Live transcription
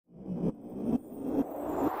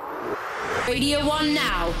Radio 1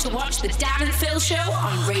 now to watch the Dan and Phil show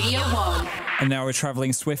on Radio 1. And now we're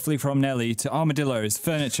travelling swiftly from Nelly to armadillos,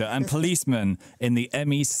 furniture and policemen in the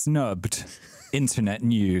Emmy-snubbed internet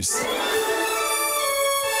news.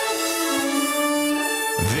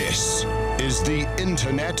 This is the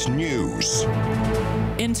Internet News.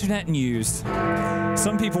 Internet news.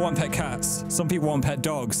 Some people want pet cats, some people want pet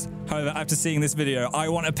dogs. However, after seeing this video, I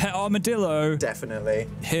want a pet armadillo. Definitely.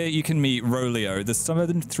 Here you can meet Rolio, the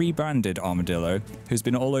Southern 3-branded armadillo, who's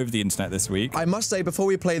been all over the internet this week. I must say, before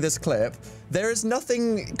we play this clip, there is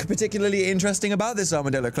nothing particularly interesting about this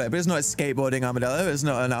armadillo clip. It's not a skateboarding armadillo. It's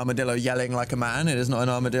not an armadillo yelling like a man. It is not an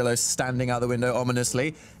armadillo standing out the window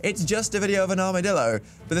ominously. It's just a video of an armadillo.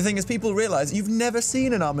 But the thing is, people realize you've never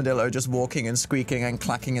seen an armadillo just walking and squeaking and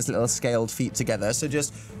clacking its little scaled feet together. So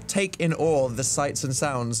just take in awe the sights and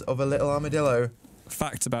sounds of a little armadillo.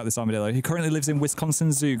 Facts about this armadillo. He currently lives in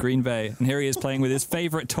Wisconsin Zoo, Green Bay, and here he is playing with his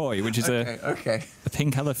favorite toy, which is a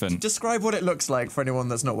pink elephant. Describe what it looks like for anyone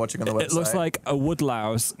that's not watching on the website. It looks like a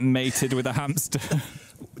woodlouse mated with a hamster.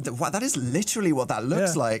 That is literally what that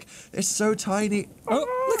looks like. It's so tiny.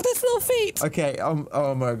 Oh, look at its little feet. Okay,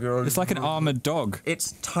 oh my god. It's like an armored dog.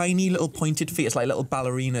 It's tiny little pointed feet. It's like little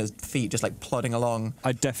ballerina's feet just like plodding along.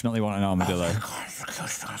 I definitely want an armadillo. Oh my god, it's the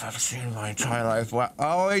first time I've ever seen in my entire life.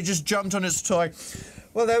 Oh, he just jumped on his toy.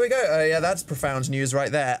 Well, there we go. Yeah, that's profound news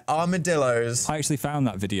right there. Armadillos. I actually found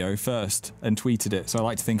that video first and tweeted it, so I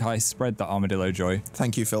like to think I spread that armadillo joy.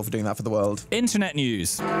 Thank you, Phil, for doing that for the world. Internet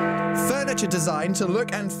news. Furniture designed to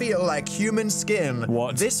look and feel like human skin.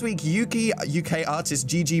 What? This week, UK artist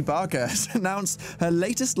Gigi Barker has announced her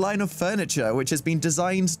latest line of furniture, which has been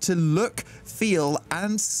designed to look, feel,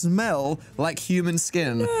 and smell like human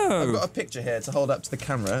skin. No. I've got a picture here to hold up to the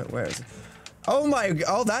camera. Where is it? Oh my,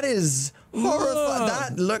 oh, that is horrifying.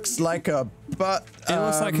 That looks like a butt. It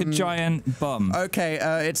looks like a giant bum. Okay,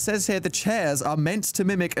 it says here the chairs are meant to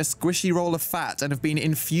mimic a squishy roll of fat and have been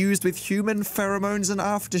infused with human pheromones and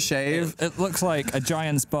aftershave. It looks like a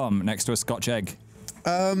giant's bum next to a Scotch egg.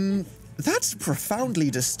 That's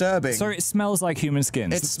profoundly disturbing. So it smells like human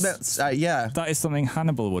skin. It smells, yeah. That is something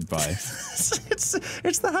Hannibal would buy.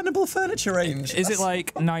 It's the Hannibal furniture range. Is it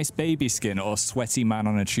like nice baby skin or sweaty man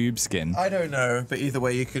on a tube skin? I don't know, but either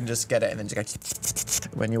way you can just get it and then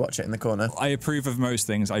just go when you watch it in the corner. I approve of most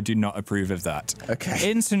things. I do not approve of that.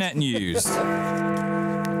 Okay. Internet news.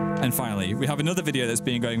 And finally, we have another video that's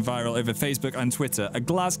been going viral over Facebook and Twitter. A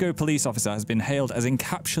Glasgow police officer has been hailed as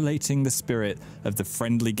encapsulating the spirit of the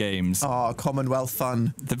friendly games. Oh, Commonwealth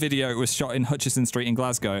fun. The video was shot in Hutchison Street in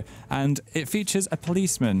Glasgow, and it features a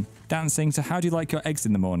policeman dancing to How Do You Like Your Eggs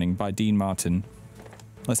in the Morning by Dean Martin.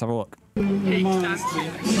 Let's have a look.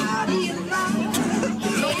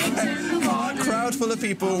 Crowd full of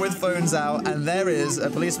people with phones out, and there is a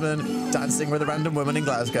policeman dancing with a random woman in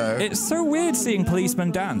Glasgow. It's so weird seeing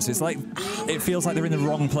policemen dance. It's like, it feels like they're in the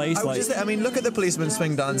wrong place. I mean, look at the policeman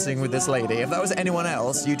swing dancing with this lady. If that was anyone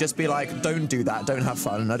else, you'd just be like, don't do that, don't have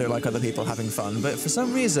fun. I don't like other people having fun. But for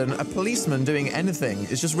some reason, a policeman doing anything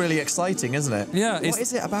is just really exciting, isn't it? Yeah. What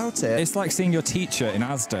is it about it? It's like seeing your teacher in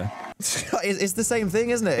Asda. It's the same thing,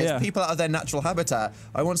 isn't it? It's Yeah. people out of their natural habitat.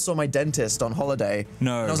 I once saw my dentist on holiday.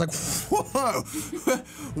 No. And I was like, whoa,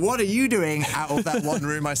 what are you doing out of that one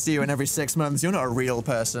room I see you in every 6 months? You're not a real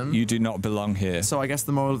person. You do not belong here. So I guess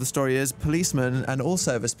the moral of the story is policemen and all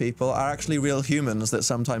service people are actually real humans that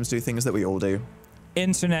sometimes do things that we all do.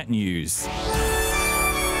 Internet news.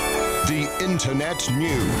 The Internet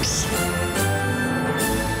News.